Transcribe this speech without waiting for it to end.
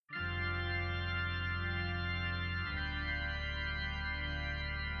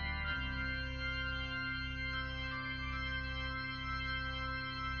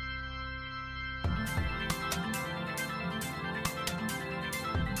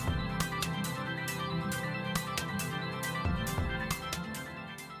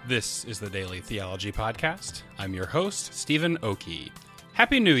This is the Daily Theology Podcast. I'm your host, Stephen Oakey.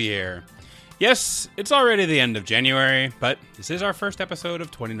 Happy New Year! Yes, it's already the end of January, but this is our first episode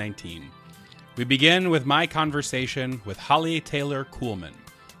of 2019. We begin with my conversation with Holly Taylor Coolman,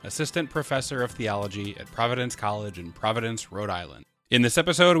 Assistant Professor of Theology at Providence College in Providence, Rhode Island. In this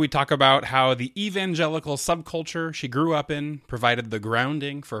episode, we talk about how the evangelical subculture she grew up in provided the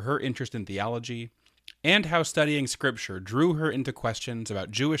grounding for her interest in theology, and how studying Scripture drew her into questions about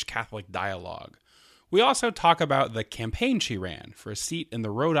Jewish-Catholic dialogue. We also talk about the campaign she ran for a seat in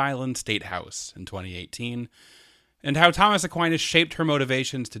the Rhode Island State House in 2018, and how Thomas Aquinas shaped her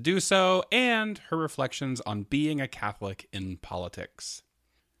motivations to do so, and her reflections on being a Catholic in politics.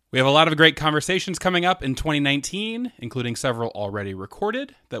 We have a lot of great conversations coming up in 2019, including several already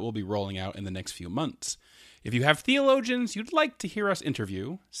recorded that will be rolling out in the next few months. If you have theologians you'd like to hear us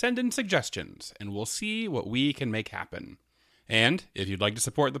interview, send in suggestions, and we'll see what we can make happen. And if you'd like to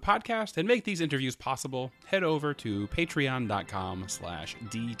support the podcast and make these interviews possible, head over to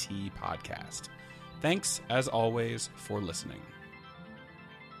patreon.com/dtpodcast. Thanks, as always, for listening.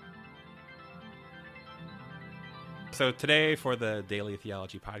 So today, for the Daily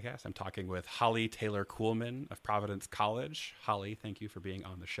Theology Podcast, I'm talking with Holly Taylor Coolman of Providence College. Holly, thank you for being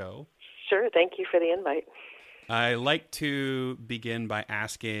on the show. Sure, thank you for the invite. I like to begin by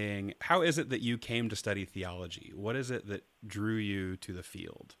asking, how is it that you came to study theology? What is it that drew you to the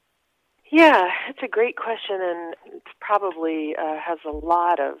field? Yeah, it's a great question, and it probably has a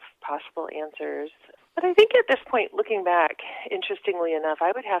lot of possible answers. But I think at this point, looking back, interestingly enough,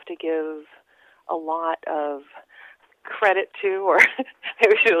 I would have to give a lot of credit to, or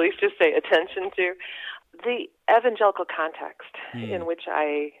maybe we should at least just say attention to, the evangelical context in which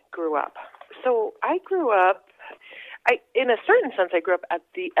I grew up. So I grew up, in a certain sense, I grew up at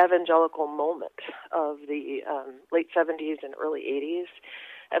the evangelical moment of the late 70s and early 80s.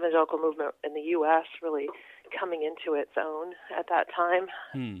 Evangelical movement in the U.S. really coming into its own at that time.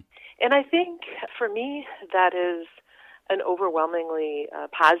 And I think, for me, that is an overwhelmingly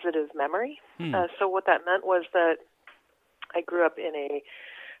positive memory. So what that meant was that I grew up in a,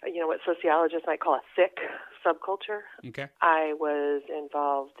 what sociologists might call a thick subculture. Okay. I was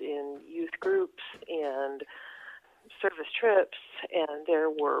involved in youth groups and service trips, and there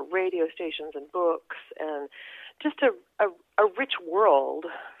were radio stations and books, and just a rich world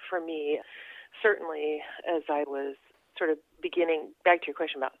for me, certainly as I was sort of beginning, back to your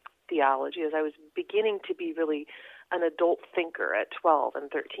question about theology, as I was beginning to be really an adult thinker at 12 and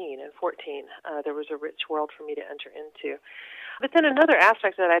 13 and 14, there was a rich world for me to enter into. But then another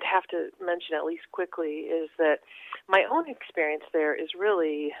aspect that I'd have to mention at least quickly is that my own experience there is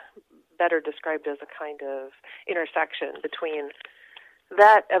really better described as a kind of intersection between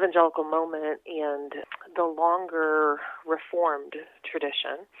that evangelical moment and the longer Reformed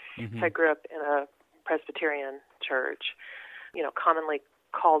tradition. So I grew up in a Presbyterian church, commonly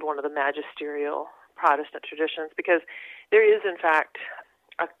called one of the magisterial Protestant traditions, because there is, in fact,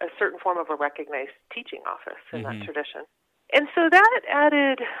 a certain form of a recognized teaching office in that tradition. And so that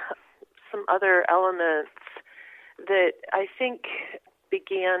added some other elements that I think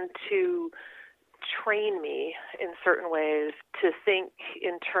began to train me in certain ways to think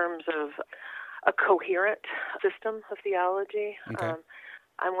in terms of a coherent system of theology. Okay.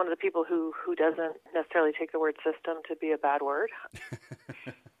 I'm one of the people who doesn't necessarily take the word system to be a bad word.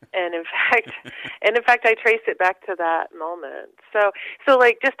 And in fact, I trace it back to that moment. So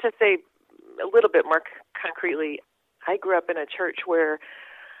like, just to say a little bit more concretely, I grew up in a church where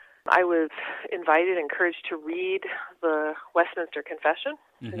I was invited, encouraged to read the Westminster Confession.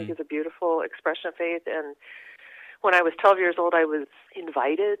 I think it's a beautiful expression of faith. And when I was 12 years old, I was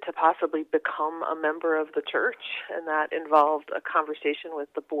invited to possibly become a member of the church, and that involved a conversation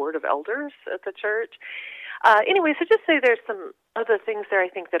with the board of elders at the church. Anyway, so just say there's some other things there, I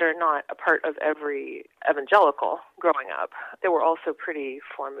think, that are not a part of every evangelical growing up. They were also pretty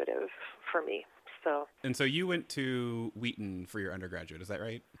formative for me. And so you went to Wheaton for your undergraduate, is that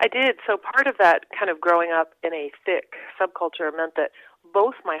right? I did. So part of that kind of growing up in a thick subculture meant that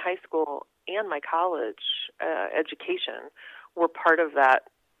both my high school and my college education were part of that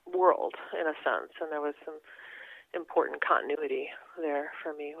world, in a sense, and there was some important continuity there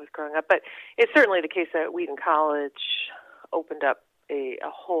for me with growing up. But it's certainly the case that Wheaton College opened up a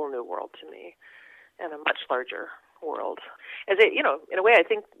whole new world to me, and a much larger world. As it, in a way, I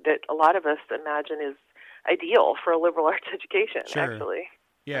think that a lot of us imagine is ideal for a liberal arts education. Sure. Actually.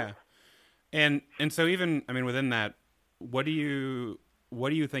 Yeah, and so even, within that, what do you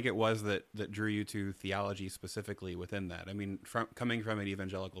think it was that drew you to theology specifically within that? Coming from an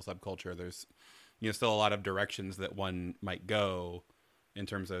evangelical subculture, there's still a lot of directions that one might go. in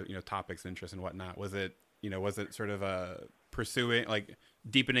terms of, topics, interest and whatnot? Was it sort of pursuing, like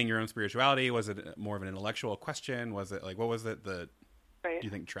deepening your own spirituality? Was it more of an intellectual question? Was it like, what was it that Right.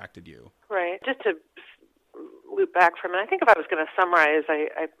 you think attracted you? Right. Just to loop back from it, I think if I was going to summarize, I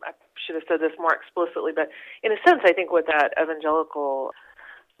should have said this more explicitly, but in a sense, I think what that evangelical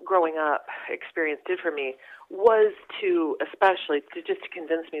growing up experience did for me was especially to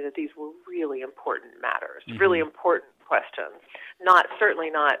convince me that these were really important matters, really important questions,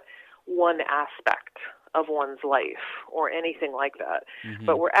 certainly not one aspect of one's life or anything like that,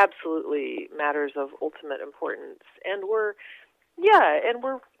 but were absolutely matters of ultimate importance, and were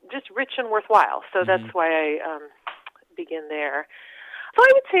just rich and worthwhile. So that's why I begin there. So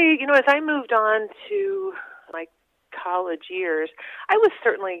I would say, as I moved on to my college years, I was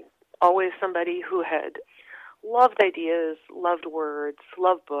certainly always somebody who had loved ideas, loved words,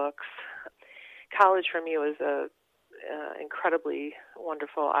 loved books. College for me was a incredibly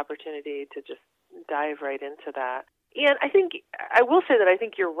wonderful opportunity to just dive right into that. And I will say that I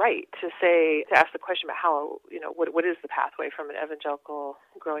think you're right to ask the question about how, what is the pathway from an evangelical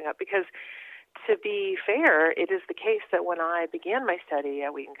growing up? Because to be fair, it is the case that when I began my study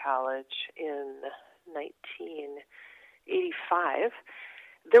at Wheaton College in 1985,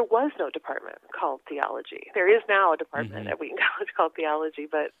 there was no department called theology. There is now a department at Wheaton College called theology,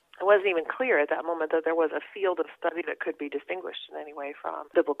 but it wasn't even clear at that moment that there was a field of study that could be distinguished in any way from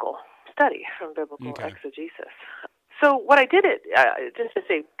biblical study, from biblical exegesis. So what I did just to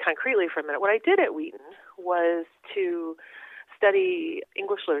say concretely for a minute, what I did at Wheaton was to study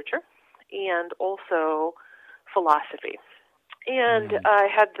English literature and also philosophy. And I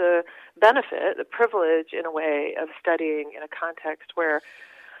had the benefit, the privilege in a way of studying in a context where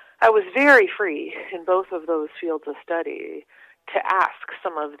I was very free in both of those fields of study to ask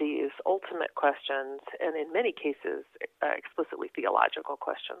some of these ultimate questions, and in many cases, explicitly theological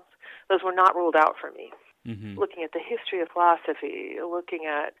questions. Those were not ruled out for me. Looking at the history of philosophy, looking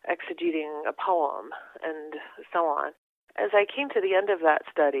at exegeting a poem, and so on. As I came to the end of that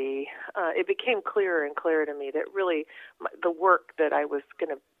study, it became clearer and clearer to me that really the work that I was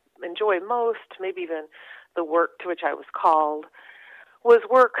going to enjoy most, maybe even the work to which I was called, was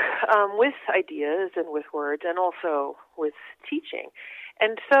work with ideas and with words and also with teaching.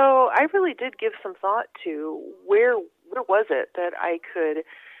 And so I really did give some thought to where was it that I could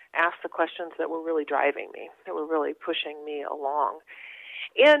ask the questions that were really driving me, that were really pushing me along.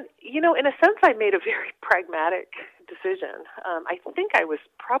 And, in a sense, I made a very pragmatic decision. I think I was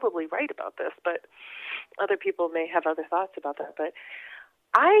probably right about this, but other people may have other thoughts about that. But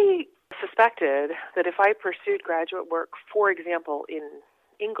I suspected that if I pursued graduate work, for example, in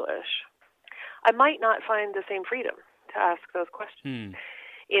English, I might not find the same freedom to ask those questions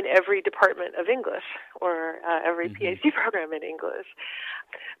in every department of English or every PhD program in English.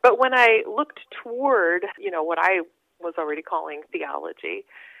 But when I looked toward, what I was already calling theology,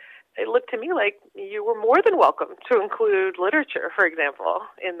 it looked to me like you were more than welcome to include literature, for example,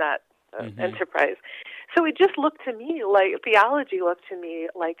 in that enterprise. So it just looked to me like theology looked to me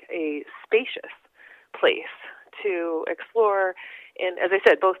like a spacious place to explore, and as I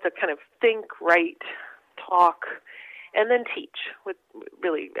said, both to kind of think, write, talk, and then teach.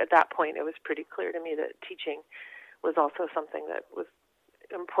 Really, at that point, it was pretty clear to me that teaching was also something that was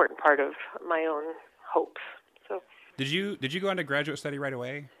an important part of my own hopes. So, did you go into graduate study right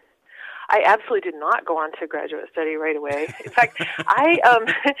away? I absolutely did not go on to graduate study right away. In fact, I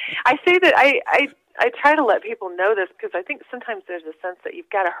say that I try to let people know this because I think sometimes there's a sense that you've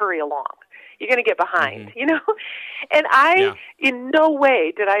got to hurry along. You're going to get behind, And in no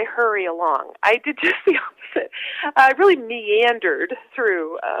way did I hurry along. I did just the opposite. I really meandered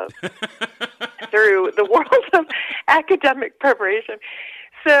through the world of academic preparation.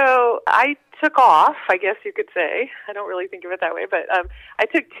 So I took off, I guess you could say. I don't really think of it that way, but I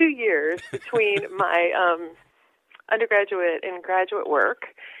took 2 years between my undergraduate and graduate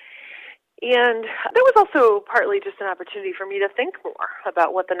work. And that was also partly just an opportunity for me to think more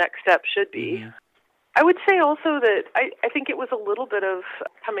about what the next step should be. I would say also that I think it was a little bit of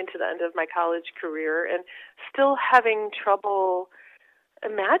coming to the end of my college career and still having trouble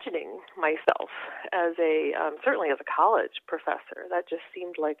imagining myself as certainly as a college professor. That just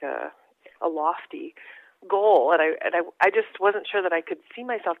seemed like a lofty goal, and I just wasn't sure that I could see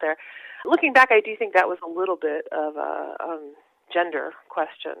myself there. Looking back, I do think that was a little bit of a gender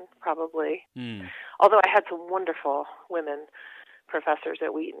question, probably. Although I had some wonderful women professors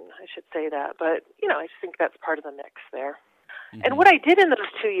at Wheaton, I should say that. But, I just think that's part of the mix there. And what I did in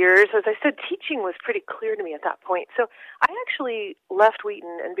those 2 years, as I said, teaching was pretty clear to me at that point. So I actually left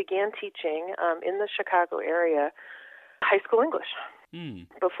Wheaton and began teaching in the Chicago area high school English. Mm.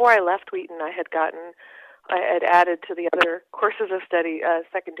 Before I left Wheaton, I had added to the other courses of study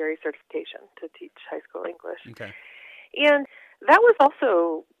secondary certification to teach high school English. Okay. And that was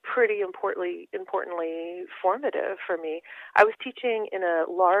also pretty importantly formative for me. I was teaching in a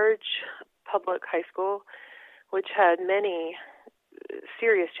large public high school, which had many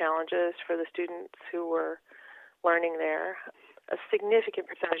serious challenges for the students who were learning there. A significant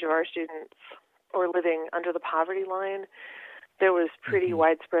percentage of our students were living under the poverty line. There was pretty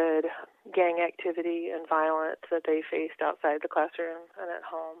widespread gang activity and violence that they faced outside the classroom and at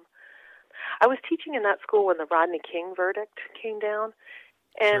home. I was teaching in that school when the Rodney King verdict came down,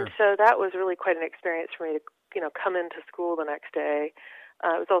 and so that was really quite an experience for me to, come into school the next day.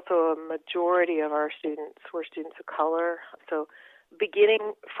 It was also a majority of our students were students of color, so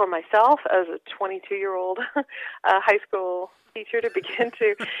beginning for myself as a 22-year-old high school teacher to begin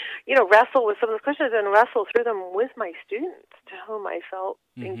to, wrestle with some of those questions and wrestle through them with my students, to whom I felt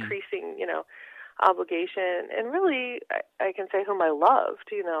increasing, obligation, and really, I can say whom I loved,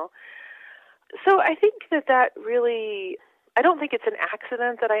 So I think that really, I don't think it's an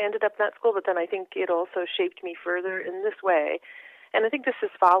accident that I ended up in that school, but then I think it also shaped me further in this way. And I think this has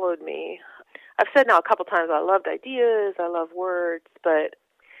followed me. I've said now a couple times I loved ideas, I love words, but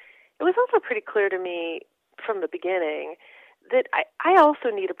it was also pretty clear to me from the beginning that I also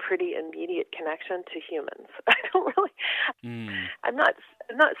need a pretty immediate connection to humans. I don't really, I'm not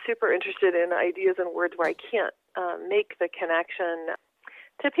super interested in ideas and words where I can't make the connection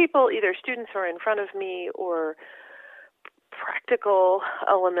to people, either students who are in front of me or practical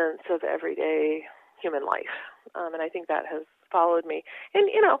elements of everyday human life. And I think that has followed me. And,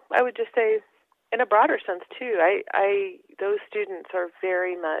 I would just say in a broader sense, too, those students are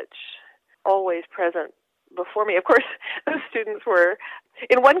very much always present before me. Of course, those students were,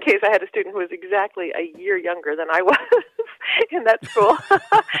 in one case, I had a student who was exactly a year younger than I was in that school.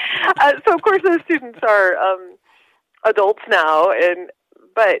 So, of course, those students are adults now,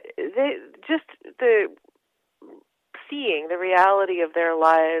 but they just seeing the reality of their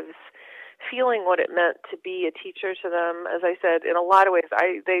lives, feeling what it meant to be a teacher to them. As I said, in a lot of ways,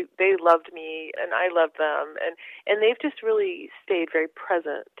 they loved me and I loved them, and they've just really stayed very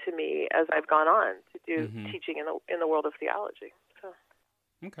present to me as I've gone on to do teaching in the world of theology. So.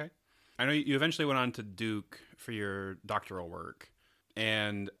 Okay, I know you eventually went on to Duke for your doctoral work,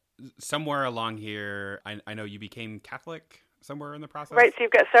 and somewhere along here, I know you became Catholic somewhere in the process. Right, so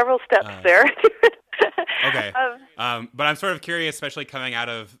you've got several steps there. Okay. But I'm sort of curious, especially coming out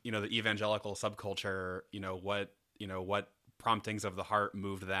of, the evangelical subculture, what promptings of the heart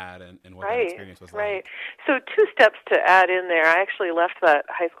moved that and what that experience was like. Right. So 2 steps to add in there. I actually left that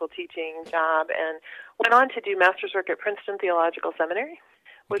high school teaching job and went on to do master's work at Princeton Theological Seminary,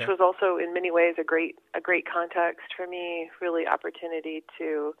 which was also in many ways a great context for me, really opportunity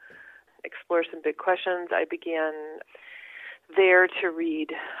to explore some big questions. I began there to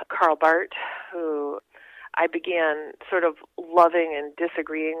read Karl Barth, who I began sort of loving and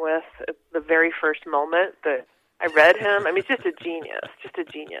disagreeing with at the very first moment that I read him. I mean, he's just a genius,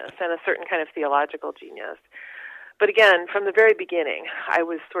 and a certain kind of theological genius. But again, from the very beginning, I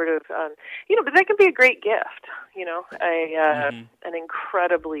was sort of, but that can be a great gift, an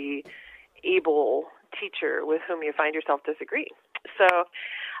incredibly able teacher with whom you find yourself disagreeing. So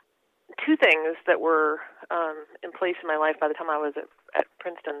 2 things that were in place in my life by the time I was at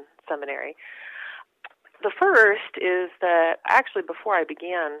Princeton Seminary. The first is that actually before I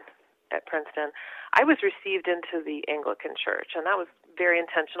began at Princeton, I was received into the Anglican Church, and that was a very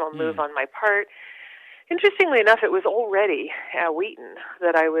intentional move on my part. Interestingly enough, it was already at Wheaton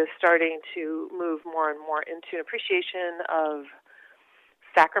that I was starting to move more and more into an appreciation of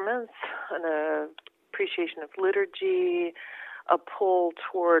sacraments, an appreciation of liturgy, a pull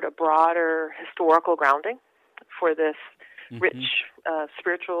toward a broader historical grounding for this rich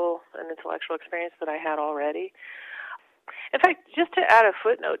spiritual and intellectual experience that I had already. In fact, just to add a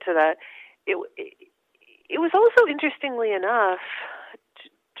footnote to that, it was also, interestingly enough,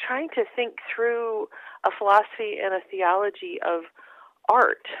 trying to think through a philosophy and a theology of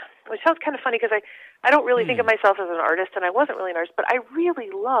art, which sounds kind of funny because I don't really think of myself as an artist, and I wasn't really an artist, but I really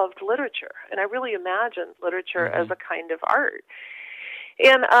loved literature, and I really imagined literature as a kind of art.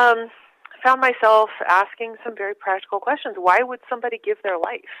 And found myself asking some very practical questions. Why would somebody give their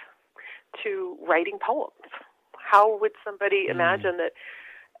life to writing poems? How would somebody imagine that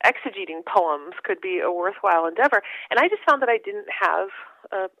exegeting poems could be a worthwhile endeavor? And I just found that I didn't have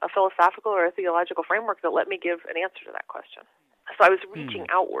a philosophical or a theological framework that let me give an answer to that question. So I was reaching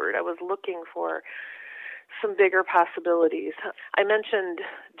outward. I was looking for some bigger possibilities. I mentioned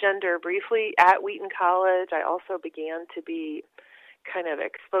gender briefly. At Wheaton College, I also began to be kind of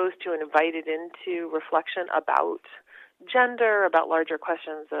exposed to and invited into reflection about gender, about larger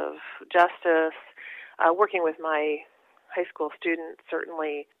questions of justice. Working with my high school students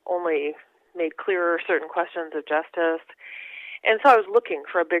certainly only made clearer certain questions of justice. And so I was looking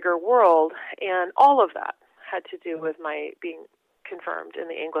for a bigger world, and all of that had to do with my being confirmed in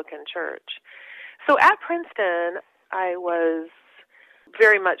the Anglican Church. So at Princeton, I was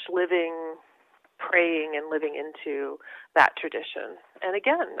very much praying and living into that tradition. And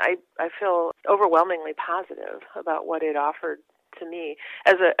again, I feel overwhelmingly positive about what it offered to me.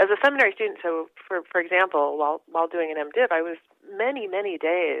 As a seminary student, so for example, while doing an MDiv, I was many, many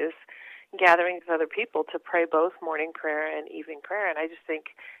days gathering with other people to pray both morning prayer and evening prayer. And I just think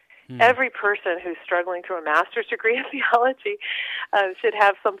every person who's struggling through a master's degree in theology should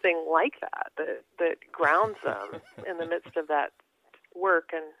have something like that grounds them in the midst of that work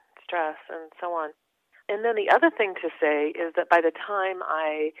and stress and so on. And then the other thing to say is that by the time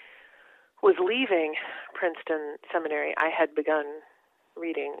I was leaving Princeton Seminary, I had begun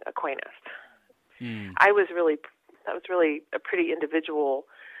reading Aquinas. That was really a pretty individual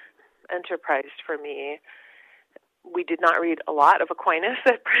enterprise for me. We did not read a lot of Aquinas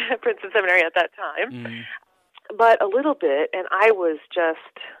at Princeton Seminary at that time, but a little bit, and I was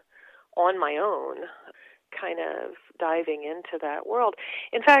just on my own kind of diving into that world.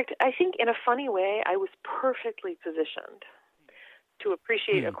 In fact, I think in a funny way, I was perfectly positioned to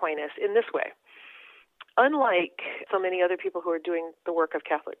appreciate Aquinas in this way. Unlike so many other people who are doing the work of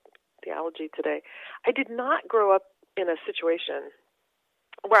Catholic theology today, I did not grow up in a situation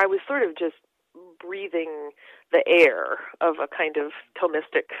where I was sort of just breathing the air of a kind of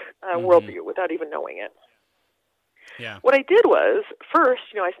Thomistic worldview without even knowing it. Yeah. What I did was, first,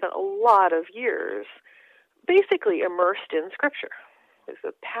 I spent a lot of years basically immersed in Scripture. There's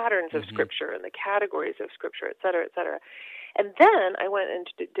the patterns of Scripture and the categories of Scripture, et cetera, et cetera. And then I went and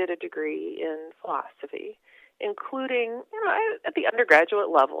did a degree in philosophy, including, at the undergraduate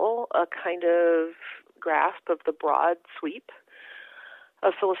level, a kind of grasp of the broad sweep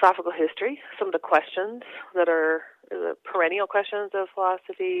of philosophical history, some of the questions that are the perennial questions of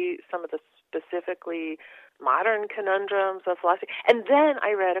philosophy, some of the specifically modern conundrums of philosophy. And then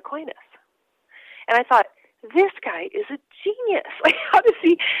I read Aquinas. And I thought, this guy is a genius. Like, how does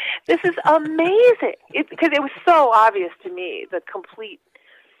he? This is amazing. Because it was so obvious to me, the complete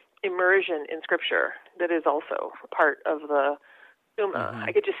immersion in Scripture that is also part of the Summa.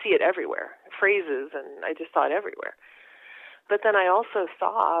 I could just see it everywhere, phrases, and I just saw it everywhere. But then I also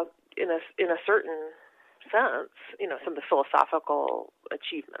saw, in a certain sense, some of the philosophical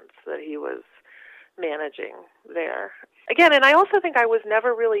achievements that he was managing there. Again, and I also think I was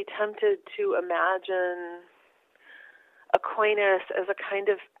never really tempted to imagine Aquinas as a kind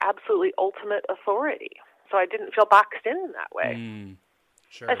of absolutely ultimate authority. So I didn't feel boxed in that way.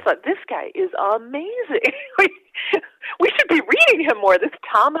 Sure. I thought, this guy is amazing. We should be reading him more, this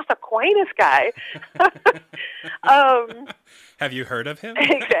Thomas Aquinas guy. Have you heard of him?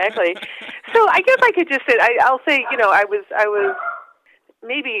 Exactly. So I guess I could just say, I'll say, I was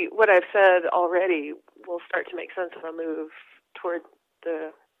maybe what I've said already will start to make sense of a move toward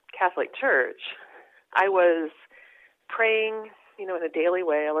the Catholic Church. I was praying, in a daily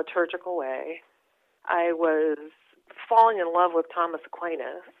way, a liturgical way. I was falling in love with Thomas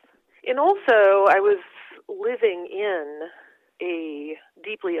Aquinas. And also, I was living in a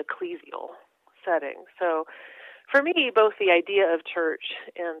deeply ecclesial setting. So for me, both the idea of church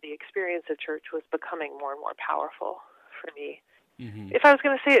and the experience of church was becoming more and more powerful for me. If I was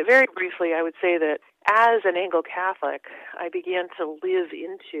going to say it very briefly, I would say that as an Anglo-Catholic, I began to live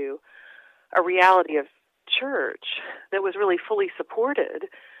into a reality of church that was really fully supported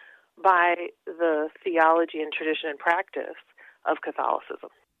by the theology and tradition and practice of Catholicism.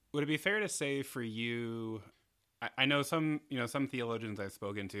 Would it be fair to say for you, I know some theologians I've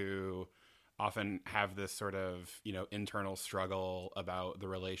spoken to often have this sort of, internal struggle about the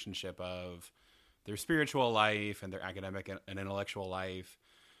relationship of their spiritual life and their academic and intellectual life.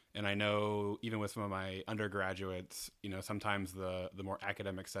 And I know even with some of my undergraduates, sometimes the more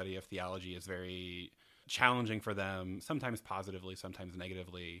academic study of theology is very challenging for them, sometimes positively, sometimes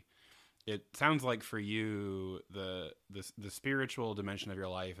negatively. It sounds like for you, the spiritual dimension of your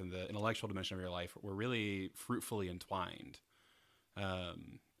life and the intellectual dimension of your life were really fruitfully entwined,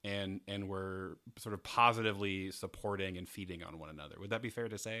 and were sort of positively supporting and feeding on one another. Would that be fair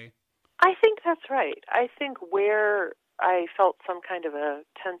to say? I think that's right. I think where I felt some kind of a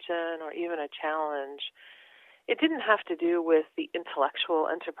tension or even a challenge, it didn't have to do with the intellectual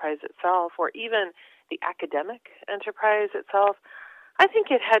enterprise itself or even the academic enterprise itself. I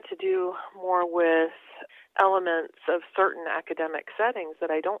think it had to do more with elements of certain academic settings that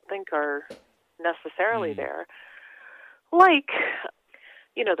I don't think are necessarily there. Like,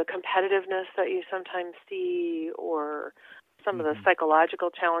 the competitiveness that you sometimes see, or some of the psychological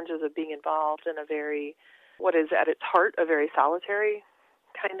challenges of being involved in what is at its heart, a very solitary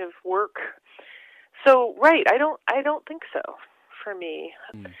kind of work. So, right, I don't think so for me.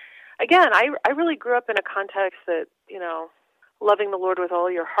 Again, I really grew up in a context that, loving the Lord with all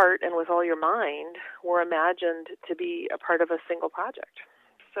your heart and with all your mind were imagined to be a part of a single project.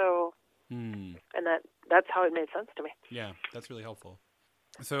 So, and that's how it made sense to me. Yeah, that's really helpful.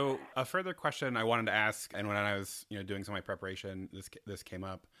 So a further question I wanted to ask, and when I was doing some of my preparation, this came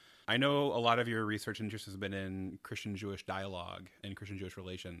up. I know a lot of your research interest has been in Christian-Jewish dialogue and Christian-Jewish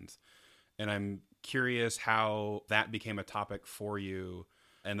relations, and I'm curious how that became a topic for you.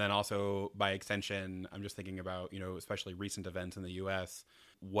 And then also, by extension, I'm just thinking about, especially recent events in the U.S.,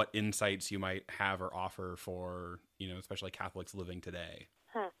 what insights you might have or offer for, especially Catholics living today.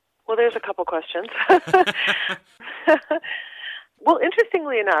 Well, there's a couple questions. Well,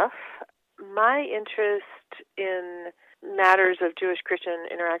 interestingly enough, my interest in matters of Jewish-Christian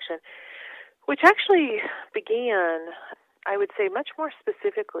interaction, which actually began, I would say much more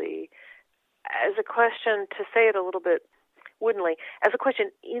specifically, as a question, to say it a little bit woodenly, as a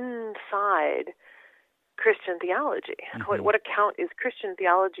question inside Christian theology. What account is Christian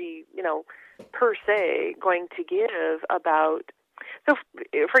theology, per se, going to give about? So,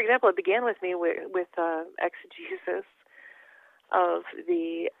 for example, it began with me with exegesis of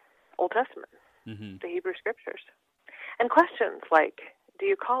the Old Testament, the Hebrew Scriptures, and questions like, do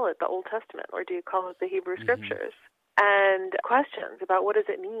you call it the Old Testament or do you call it the Hebrew Scriptures? And questions about what does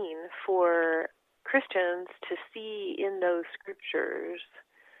it mean for Christians to see in those Scriptures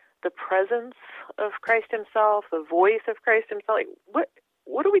the presence of Christ Himself, the voice of Christ Himself. Like,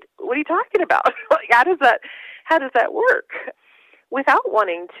 what are you talking about? Like, how does that work? Without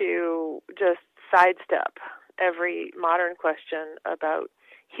wanting to just sidestep every modern question about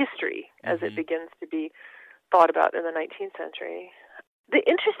history as it begins to be thought about in the 19th century. The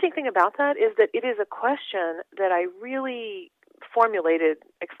interesting thing about that is that it is a question that I really formulated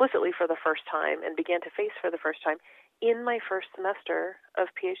explicitly for the first time and began to face for the first time in my first semester of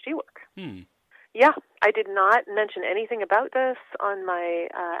PhD work. Yeah, I did not mention anything about this on my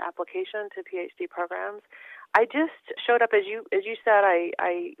application to PhD programs. I just showed up, as you said,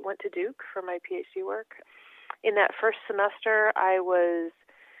 I went to Duke for my PhD work. In that first semester, I was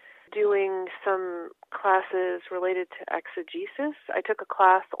doing some classes related to exegesis. I took a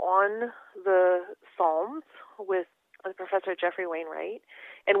class on the Psalms with Professor Jeffrey Wainwright,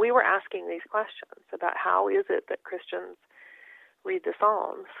 and we were asking these questions about how is it that Christians read the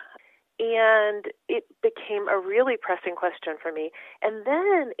Psalms. And it became a really pressing question for me. And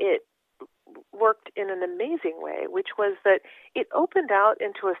then it worked in an amazing way, which was that it opened out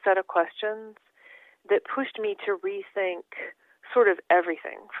into a set of questions that pushed me to rethink sort of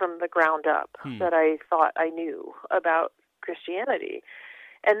everything from the ground up that I thought I knew about Christianity.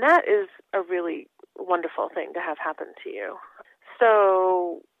 And that is a really wonderful thing to have happen to you.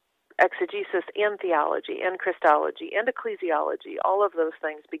 So exegesis and theology and Christology and ecclesiology, all of those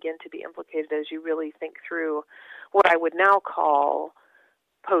things begin to be implicated as you really think through what I would now call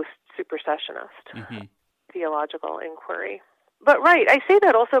post-supersessionist theological inquiry. But right, I say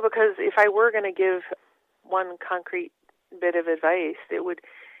that also because if I were going to give one concrete bit of advice, it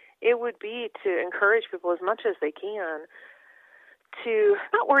would be to encourage people as much as they can to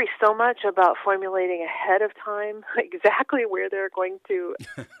not worry so much about formulating ahead of time exactly where they're going to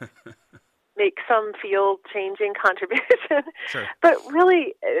make some field-changing contribution. Sure. But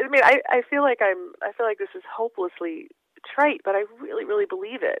really, I mean, I feel like this is hopelessly trite, but I really, really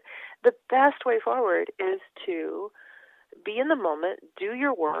believe it. The best way forward is to be in the moment, do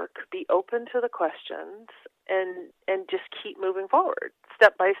your work, be open to the questions, and just keep moving forward,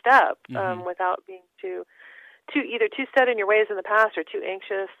 step by step, without being either too set in your ways in the past or too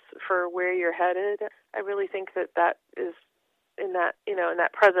anxious for where you're headed. I really think that is in that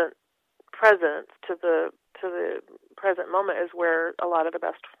presence to the present moment is where a lot of the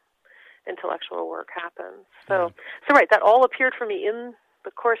best intellectual work happens. So right, that all appeared for me in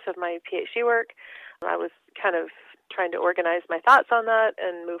the course of my PhD work. I was kind of trying to organize my thoughts on that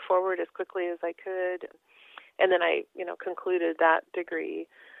and move forward as quickly as I could. And then I, concluded that degree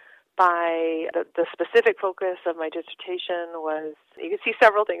by the specific focus of my dissertation was, you can see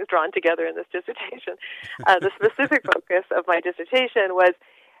several things drawn together in this dissertation. The specific focus of my dissertation was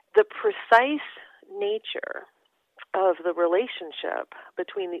the precise nature of the relationship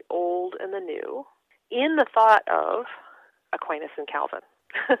between the old and the new in the thought of Aquinas and Calvin.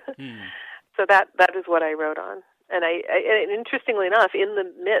 Hmm. So that is what I wrote on. And and interestingly enough, in the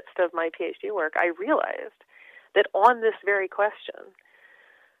midst of my PhD work, I realized that on this very question,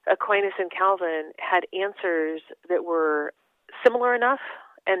 Aquinas and Calvin had answers that were similar enough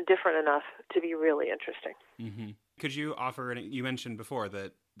and different enough to be really interesting. Mm-hmm. Could you offer? You mentioned before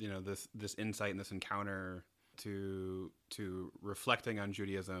that this insight and this encounter to reflecting on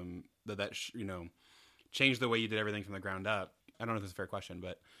Judaism that changed the way you did everything from the ground up. I don't know if this is a fair question,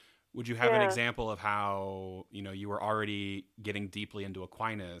 but would you have an example of how you were already getting deeply into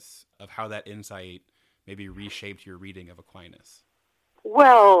Aquinas, of how that insight maybe reshaped your reading of Aquinas?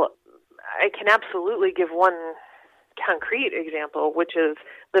 Well, I can absolutely give one concrete example, which is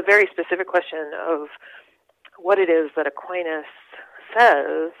the very specific question of what it is that Aquinas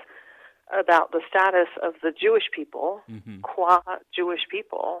says about the status of the Jewish people, qua Jewish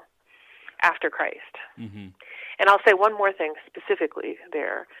people, after Christ. Mm-hmm. And I'll say one more thing specifically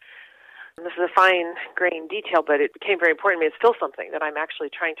there. And this is a fine-grained detail, but it became very important to me. It's still something that I'm actually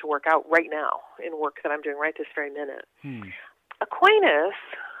trying to work out right now in work that I'm doing right this very minute. Aquinas,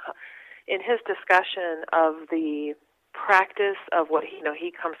 in his discussion of the practice of what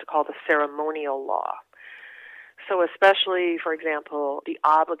he comes to call the ceremonial law, so especially, for example, the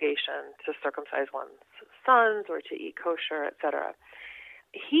obligation to circumcise one's sons or to eat kosher, etc.,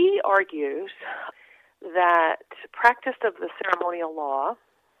 he argues that practice of the ceremonial law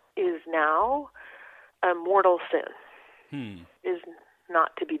is now a mortal sin, is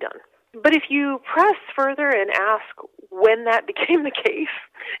not to be done. But if you press further and ask when that became the case,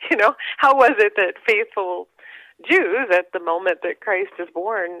 how was it that faithful Jews at the moment that Christ is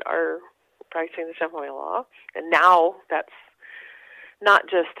born are practicing the ceremonial law, and now that's not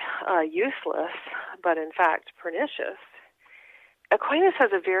just useless, but in fact pernicious? Aquinas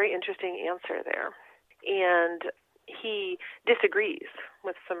has a very interesting answer there, and he disagrees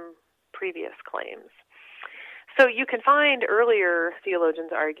with some previous claims. So you can find earlier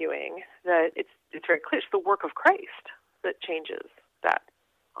theologians arguing that it's very clear it's the work of Christ that changes that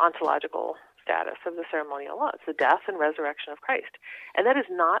ontological status of the ceremonial law. It's the death and resurrection of Christ. And that is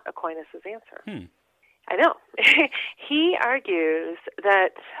not Aquinas' answer. I know. He argues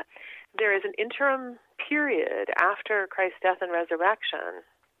that there is an interim period after Christ's death and resurrection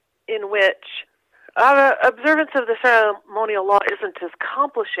in which observance of the ceremonial law isn't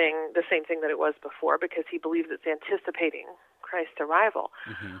accomplishing the same thing that it was before, because he believes it's anticipating Christ's arrival.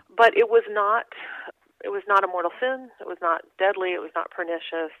 But it was not a mortal sin. It was not deadly. It was not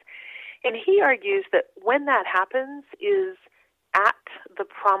pernicious. And he argues that when that happens is at the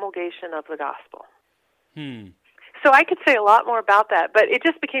promulgation of the gospel. So I could say a lot more about that, but it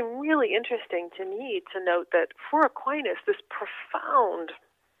just became really interesting to me to note that for Aquinas, this profound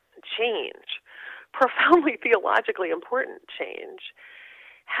change, profoundly theologically important change,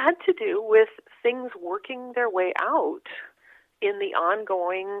 had to do with things working their way out in the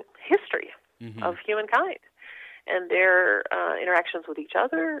ongoing history of humankind and their interactions with each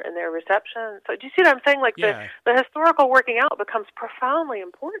other and their reception. So do you see what I'm saying? Like the historical working out becomes profoundly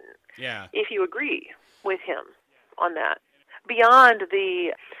important if you agree with him on that. Beyond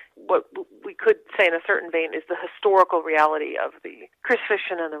what we could say in a certain vein is the historical reality of the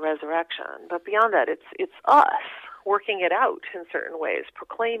crucifixion and the resurrection. But beyond that, it's us working it out in certain ways,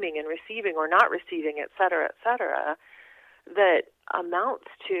 proclaiming and receiving or not receiving, et cetera, that amounts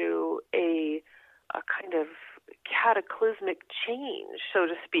to a kind of cataclysmic change, so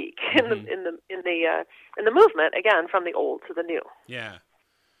to speak, in the movement, again, from the old to the new. Yeah.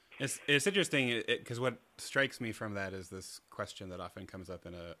 It's interesting because what strikes me from that is this question that often comes up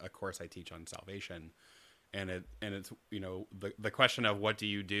in a course I teach on salvation, and it's the question of what do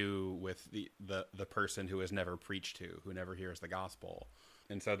you do with the person who is never preached to, who never hears the gospel,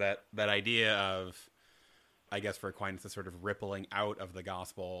 and so that idea of, I guess for Aquinas, the sort of rippling out of the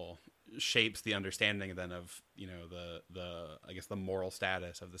gospel shapes the understanding then of the moral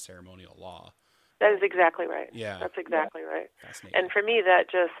status of the ceremonial law. That is exactly right. Yeah. That's exactly right. Fascinating. And for me, that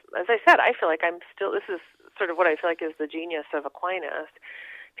just, as I said, I feel like this is sort of what I feel like is the genius of Aquinas.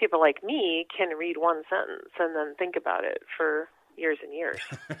 People like me can read one sentence and then think about it for years and years.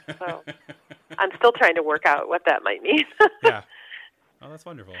 So I'm still trying to work out what that might mean. Yeah. Oh, that's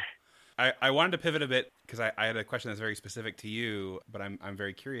wonderful. I wanted to pivot a bit because I had a question that's very specific to you, but I'm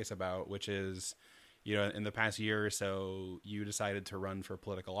very curious about, which is, in the past year or so, you decided to run for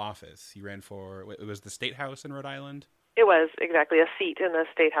political office. You ran for, it was the State House in Rhode Island? It was, exactly, a seat in the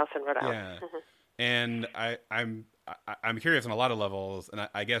State House in Rhode Yeah. Island. And I'm curious on a lot of levels, and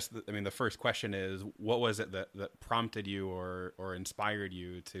I guess, the first question is, what was it that prompted you or inspired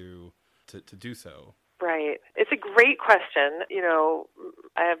you to do so? Right. It's a great question.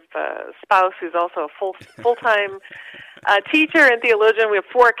 I have a spouse who's also a full-time teacher and theologian. We have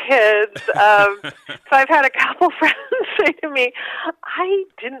 4 kids. So I've had a couple friends say to me, I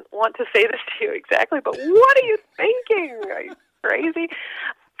didn't want to say this to you exactly, but what are you thinking? Are you crazy?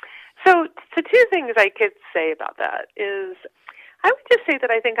 So 2 things I could say about that is I would just say that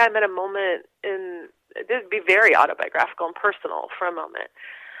I think I'm at a moment this would be very autobiographical and personal for a moment.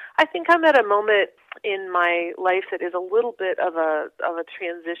 I think I'm at a moment in my life that is a little bit of a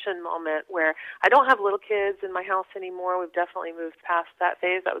transition moment where I don't have little kids in my house anymore. We've definitely moved past that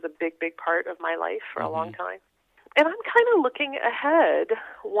phase. That was a big, big part of my life for a long time. And I'm kind of looking ahead,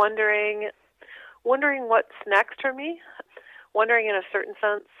 wondering what's next for me, wondering in a certain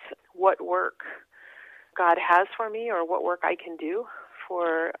sense what work God has for me or what work I can do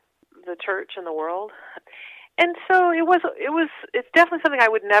for the church and the world. And so it's definitely something I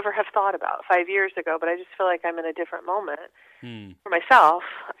would never have thought about 5 years ago, but I just feel like I'm in a different moment for myself.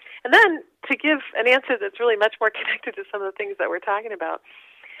 And then to give an answer that's really much more connected to some of the things that we're talking about,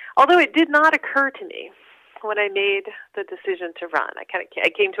 although it did not occur to me when I made the decision to run. I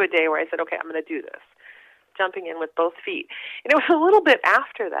came to a day where I said, okay, I'm going to do this, jumping in with both feet. And it was a little bit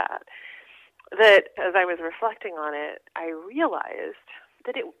after that as I was reflecting on it, I realized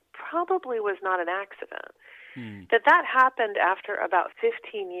that it probably was not an accident. That happened after about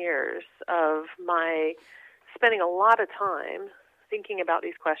 15 years of my spending a lot of time thinking about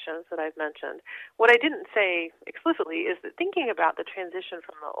these questions that I've mentioned. What I didn't say explicitly is that thinking about the transition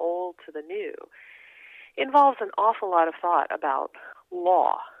from the old to the new involves an awful lot of thought about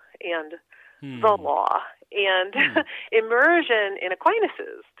law and the law and immersion in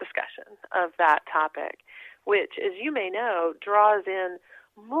Aquinas' discussion of that topic, which, as you may know, draws in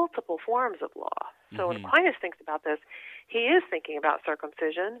multiple forms of law. So when Aquinas thinks about this, he is thinking about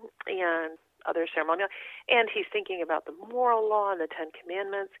circumcision and other ceremonial, and he's thinking about the moral law and the 10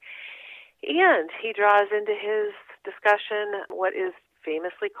 Commandments, and he draws into his discussion what is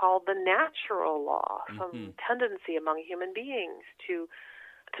famously called the natural law, some tendency among human beings to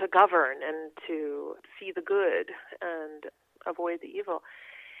govern and to see the good and avoid the evil.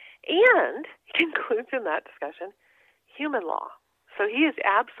 And he includes in that discussion human law. So he is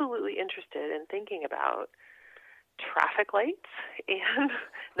absolutely interested in thinking about traffic lights and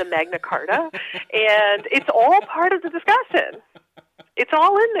the Magna Carta, and it's all part of the discussion. It's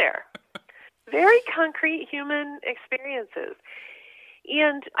all in there. Very concrete human experiences.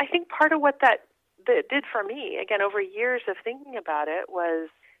 And I think part of what that did for me, again, over years of thinking about it, was,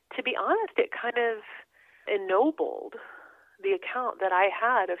 to be honest, it kind of ennobled the account that I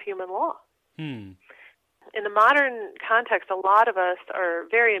had of human law. In the modern context, a lot of us are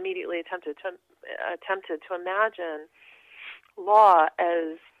very immediately tempted to imagine law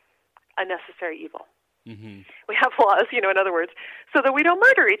as a necessary evil. We have laws, in other words, so that we don't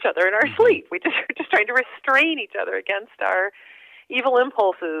murder each other in our sleep. We're just trying to restrain each other against our evil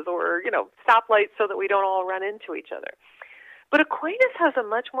impulses, or, stoplights so that we don't all run into each other. But Aquinas has a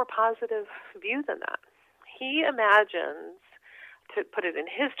much more positive view than that. He imagines, to put it in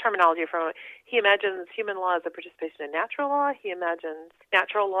his terminology for a moment, he imagines human law as a participation in natural law. He imagines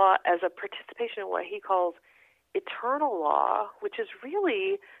natural law as a participation in what he calls eternal law, which is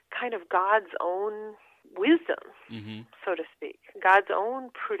really kind of God's own wisdom, so to speak, God's own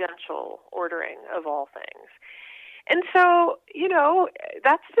prudential ordering of all things. And so,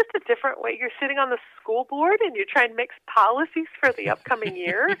 that's just a different way. You're sitting on the school board and you're trying to make policies for the upcoming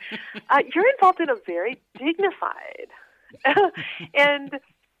year. You're involved in a very dignified and,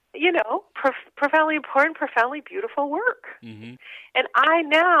 profoundly important, profoundly beautiful work. And I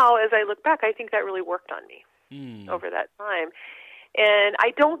now, as I look back, I think that really worked on me over that time. And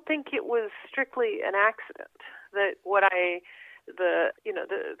I don't think it was strictly an accident that the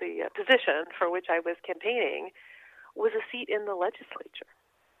position for which I was campaigning was a seat in the legislature,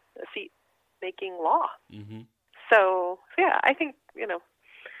 a seat making law. So, yeah, I think,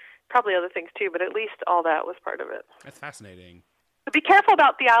 probably other things too, but at least all that was part of it. That's fascinating. But be careful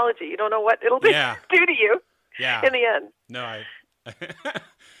about theology. You don't know what it'll do to you in the end. No,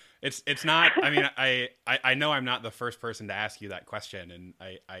 it's not, I know I'm not the first person to ask you that question, and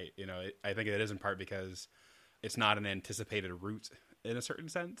I think it is in part because it's not an anticipated route in a certain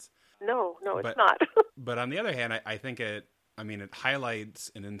sense. No, it's not. But on the other hand, I think it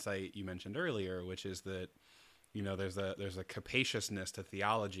highlights an insight you mentioned earlier, which is that, there's a capaciousness to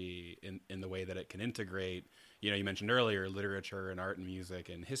theology in the way that it can integrate, you mentioned earlier, literature and art and music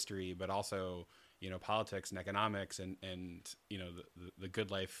and history, but also, politics and economics and the good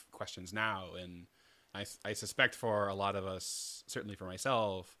life questions now. And I suspect for a lot of us, certainly for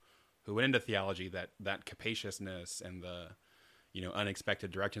myself, who went into theology that capaciousness and the,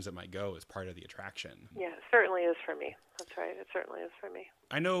 unexpected directions it might go is part of the attraction. Yeah, it certainly is for me. That's right. It certainly is for me.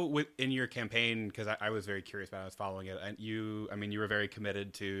 I know in your campaign, because I was very curious about it, I was following it, and you were very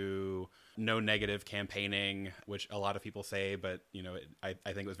committed to no negative campaigning, which a lot of people say, but, I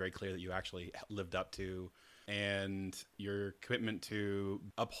think it was very clear that you actually lived up to, and your commitment to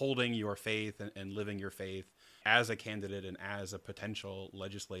upholding your faith and living your faith as a candidate and as a potential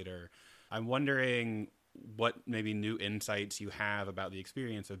legislator. I'm wondering what maybe new insights you have about the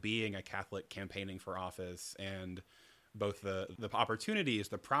experience of being a Catholic campaigning for office, and both the opportunities,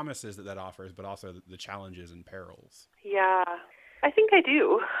 the promises that offers, but also the challenges and perils. Yeah, I think I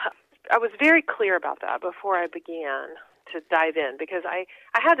do. I was very clear about that before I began to dive in, because I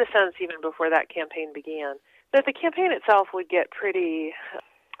had the sense even before that campaign began that the campaign itself would get pretty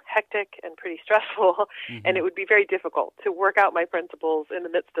hectic and pretty stressful, and it would be very difficult to work out my principles in the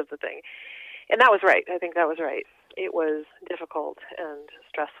midst of the thing. And that was right. I think that was right. It was difficult and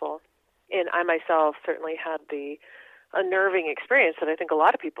stressful. And I myself certainly had the unnerving experience that I think a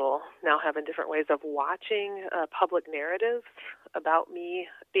lot of people now have in different ways of watching public narratives about me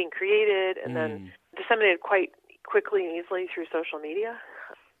being created and then disseminated quite quickly and easily through social media.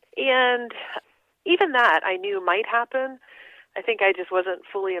 And even that I knew might happen. I think I just wasn't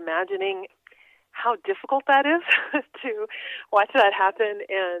fully imagining how difficult that is to watch that happen.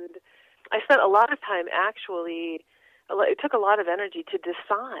 And I spent a lot of time actually, it took a lot of energy to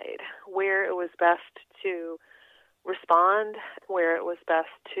decide where it was best to respond, where it was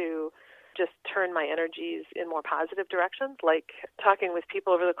best to just turn my energies in more positive directions. Like talking with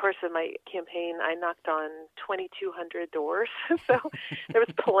people over the course of my campaign, I knocked on 2,200 doors. So there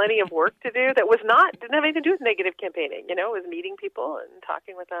was plenty of work to do that didn't have anything to do with negative campaigning. It was meeting people and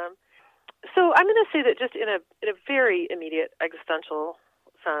talking with them. So I'm going to say that just in a very immediate existential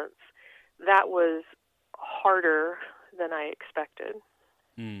sense, that was harder than I expected.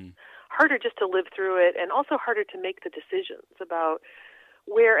 Harder just to live through it, and also harder to make the decisions about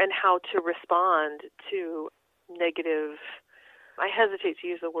where and how to respond to negative. I hesitate to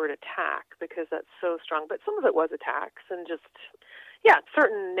use the word attack because that's so strong, but some of it was attacks and just,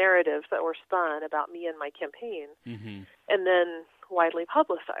 certain narratives that were spun about me and my campaign, and then widely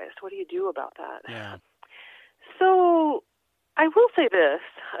publicized. What do you do about that? Yeah. So I will say this,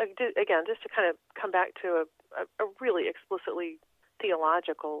 again, just to kind of come back to a really explicitly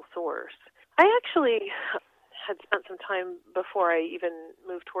theological source. I actually had spent some time before I even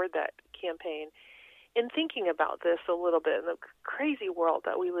moved toward that campaign in thinking about this a little bit in the crazy world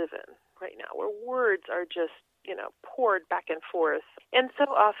that we live in right now, where words are just, poured back and forth and so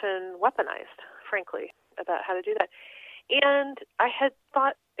often weaponized, frankly, about how to do that. And I had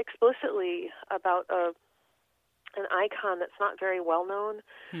thought explicitly about an icon that's not very well known,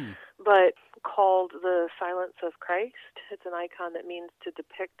 but called the Silence of Christ. It's an icon that means to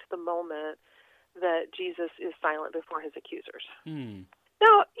depict the moment that Jesus is silent before his accusers.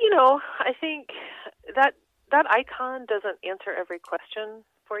 Now, I think that icon doesn't answer every question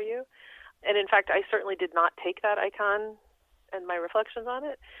for you. And in fact, I certainly did not take that icon and my reflections on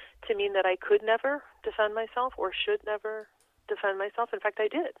it to mean that I could never defend myself or should never defend myself. In fact, I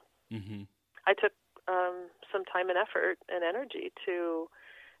did. I took some time and effort and energy to,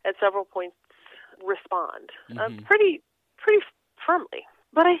 at several points, respond pretty firmly.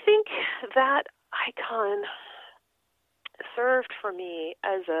 But I think that icon served for me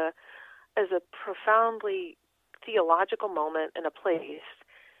as a profoundly theological moment and a place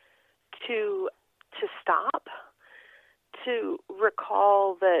to stop, to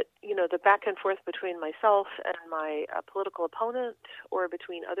recall that, the back and forth between myself and my political opponent or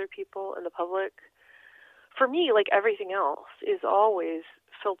between other people in the public, for me, like everything else, is always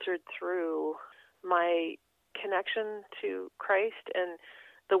filtered through my connection to Christ and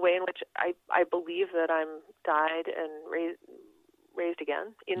the way in which I believe that I'm died and raised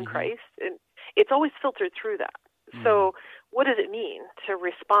again in Christ. And it's always filtered through that. So what does it mean to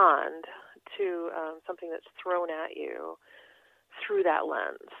respond to something that's thrown at you through that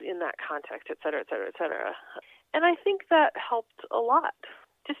lens, in that context, et cetera, et cetera, et cetera? And I think that helped a lot,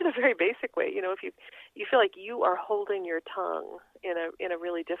 just in a very basic way. If you feel like you are holding your tongue in a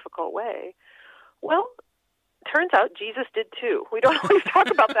really difficult way, well, turns out Jesus did too. We don't always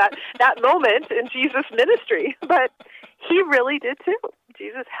talk about that moment in Jesus' ministry, but he really did too.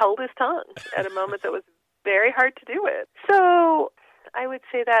 Jesus held his tongue at a moment that was very hard to do it. So I would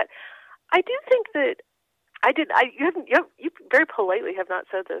say that I do think that you very politely have not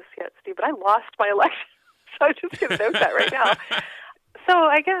said this yet, Steve, but I lost my election. So I'm just going to note that right now. So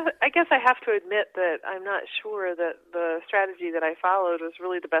I guess I have to admit that I'm not sure that the strategy that I followed was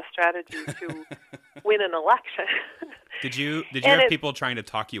really the best strategy to win an election. Did you have people trying to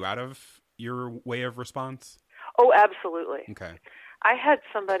talk you out of your way of response? Oh, absolutely. Okay. I had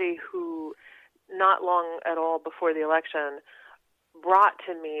somebody who, not long at all before the election, brought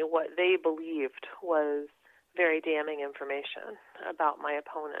to me what they believed was very damning information about my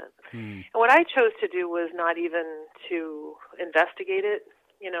opponent. And what I chose to do was not even to investigate it,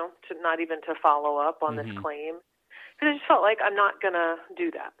 to not even to follow up on this claim. Because I just felt like I'm not going to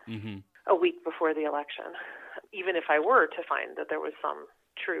do that a week before the election, even if I were to find that there was some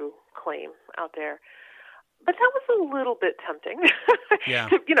true claim out there. But that was a little bit tempting, yeah.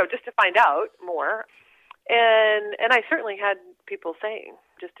 just to find out more. And I certainly had people saying,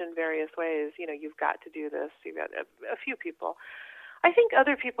 just in various ways, you've got to do this. You've got a few people. I think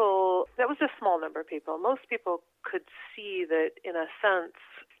other people, that was a small number of people. Most people could see that, in a sense,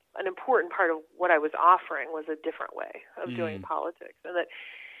 an important part of what I was offering was a different way of doing politics. And that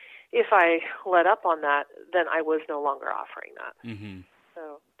if I let up on that, then I was no longer offering that. Mm-hmm.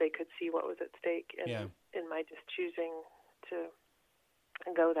 So they could see what was at stake in my just choosing to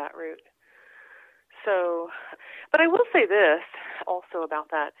go that route. So, but I will say this also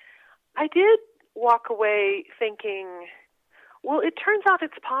about that. I did walk away thinking, well, it turns out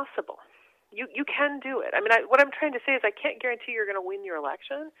it's possible. You can do it. I mean, what I'm trying to say is I can't guarantee you're going to win your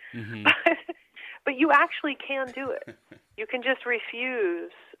election, but you actually can do it. You can just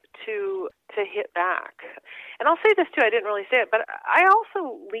refuse to hit back. And I'll say this too, I didn't really say it, but I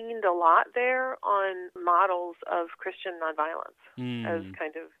also leaned a lot there on models of Christian nonviolence as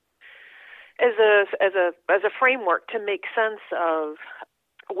kind of as a framework to make sense of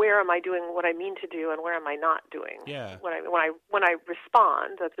where am I doing what I mean to do and where am I not doing. Yeah. When I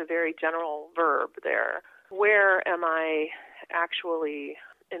respond, that's a very general verb there. Where am I actually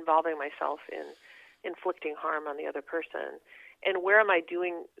involving myself in inflicting harm on the other person? And where am I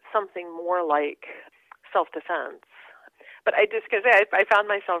doing something more like self-defense? But I just gotta say, I found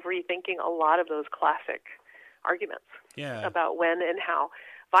myself rethinking a lot of those classic arguments about when and how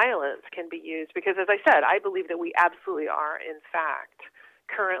violence can be used. Because, as I said, I believe that we absolutely are, in fact,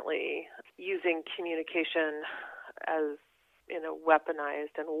 currently using communication as in a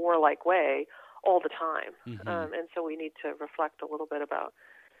weaponized and warlike way all the time. And so we need to reflect a little bit about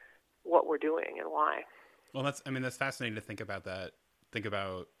what we're doing and why. Well, that's fascinating to think about that. Think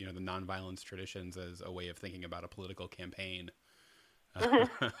about, the nonviolence traditions as a way of thinking about a political campaign.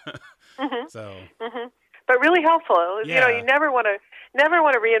 So, but really helpful. Yeah. You never want to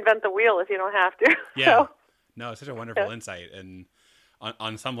reinvent the wheel if you don't have to. Yeah. So, no, it's such a wonderful insight, and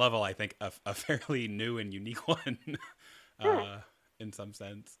on some level, I think a fairly new and unique one, in some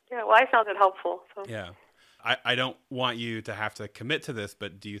sense. Yeah. Well, I found it helpful. So. Yeah. I don't want you to have to commit to this,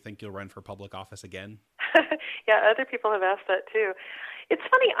 but do you think you'll run for public office again? Yeah, other people have asked that too. It's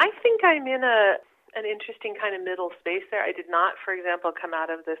funny, I think I'm in an interesting kind of middle space there. I did not, for example, come out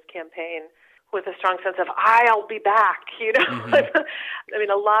of this campaign with a strong sense of, I'll be back, I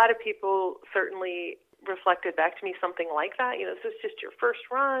mean, a lot of people certainly reflected back to me something like that. This is just your first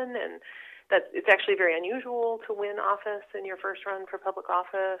run, and that it's actually very unusual to win office in your first run for public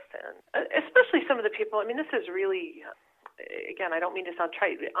office, and especially some of the people, I mean, this is really, again, I don't mean to sound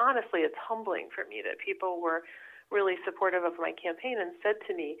trite, but honestly, it's humbling for me that people were really supportive of my campaign and said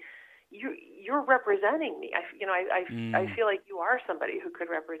to me, you're representing me. I feel like you are somebody who could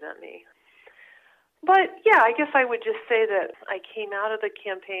represent me. But yeah, I guess I would just say that I came out of the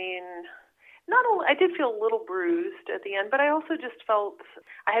campaign, not only, I did feel a little bruised at the end, but I also just felt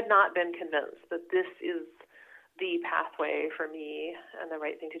I had not been convinced that this is the pathway for me and the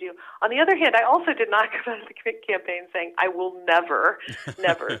right thing to do. On the other hand, I also did not come out of the campaign saying, I will never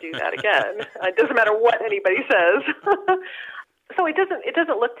do that again. It doesn't matter what anybody says. So it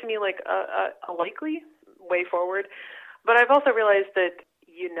doesn't look to me like a likely way forward. But I've also realized that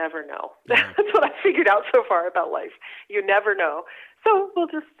you never know. Yeah. That's what I figured out so far about life. You never know. So we'll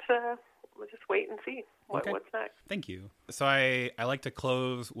just wait and see what's next. Thank you. So I like to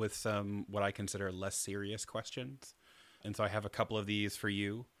close with some what I consider less serious questions. And so I have a couple of these for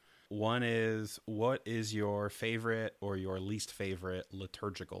you. One is, what is your favorite or your least favorite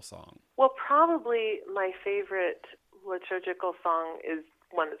liturgical song? Well, probably my favorite liturgical song is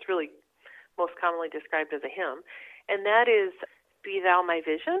one that's really most commonly described as a hymn, and that is Be Thou My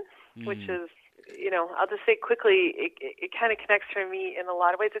Vision, which is, I'll just say quickly, it kind of connects for me in a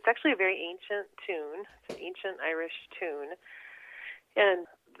lot of ways. It's actually a very ancient tune. It's an ancient Irish tune, and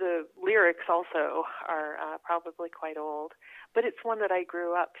the lyrics also are probably quite old, but it's one that I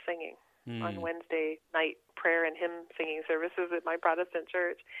grew up singing. on Wednesday night prayer and hymn singing services at my Protestant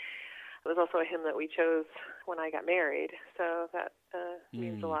church. It was also a hymn that we chose when I got married, so that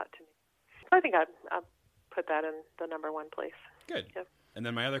means a lot to me. So I think I'll put that in the number one place. Good. Yep. And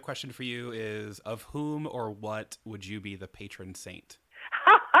then my other question for you is, of whom or what would you be the patron saint?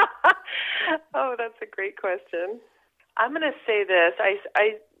 Oh, that's a great question. I'm going to say this.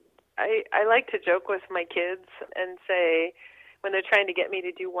 I like to joke with my kids and say, when they're trying to get me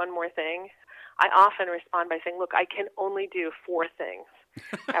to do one more thing, I often respond by saying, look, I can only do 4 things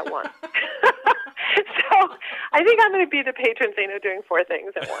at once. So I think I'm going to be the patron saint of doing 4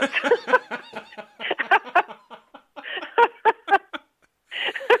 things at once.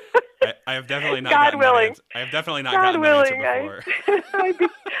 I have definitely not God willing. I have definitely not gotten that answer before.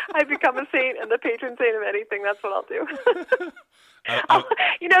 I become a saint and the patron saint of anything. That's what I'll do.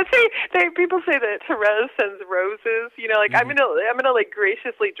 People say that Therese sends roses. Like I'm gonna like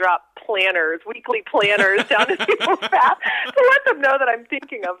graciously drop planners, weekly planners down to people's path to let them know that I'm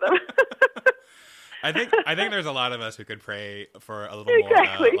thinking of them. I think there's a lot of us who could pray for a little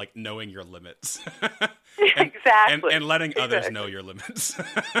more, like knowing your limits. Exactly. And letting others know your limits.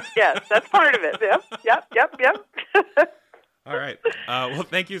 Yes, that's part of it. Yep. All right. Well,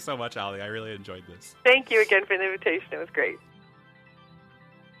 thank you so much, Ali. I really enjoyed this. Thank you again for the invitation. It was great.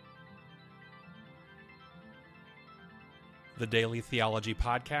 The Daily Theology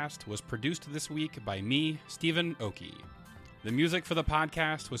Podcast was produced this week by me, Stephen Oakey. The music for the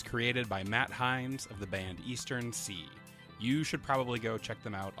podcast was created by Matt Hines of the band Eastern Sea. You should probably go check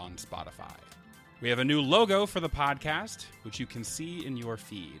them out on Spotify. We have a new logo for the podcast, which you can see in your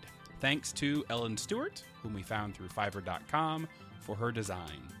feed. Thanks to Ellen Stewart, whom we found through Fiverr.com, for her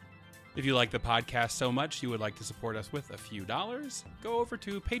design. If you like the podcast so much you would like to support us with a few dollars, go over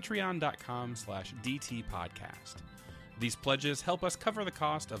to patreon.com/DTpodcast. These pledges help us cover the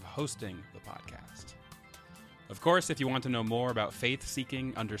cost of hosting the podcast. Of course, if you want to know more about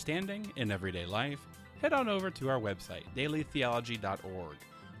faith-seeking understanding in everyday life, head on over to our website, dailytheology.org,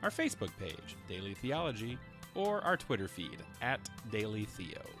 our Facebook page, Daily Theology, or our Twitter feed,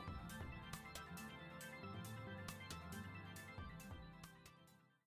 @DailyTheo.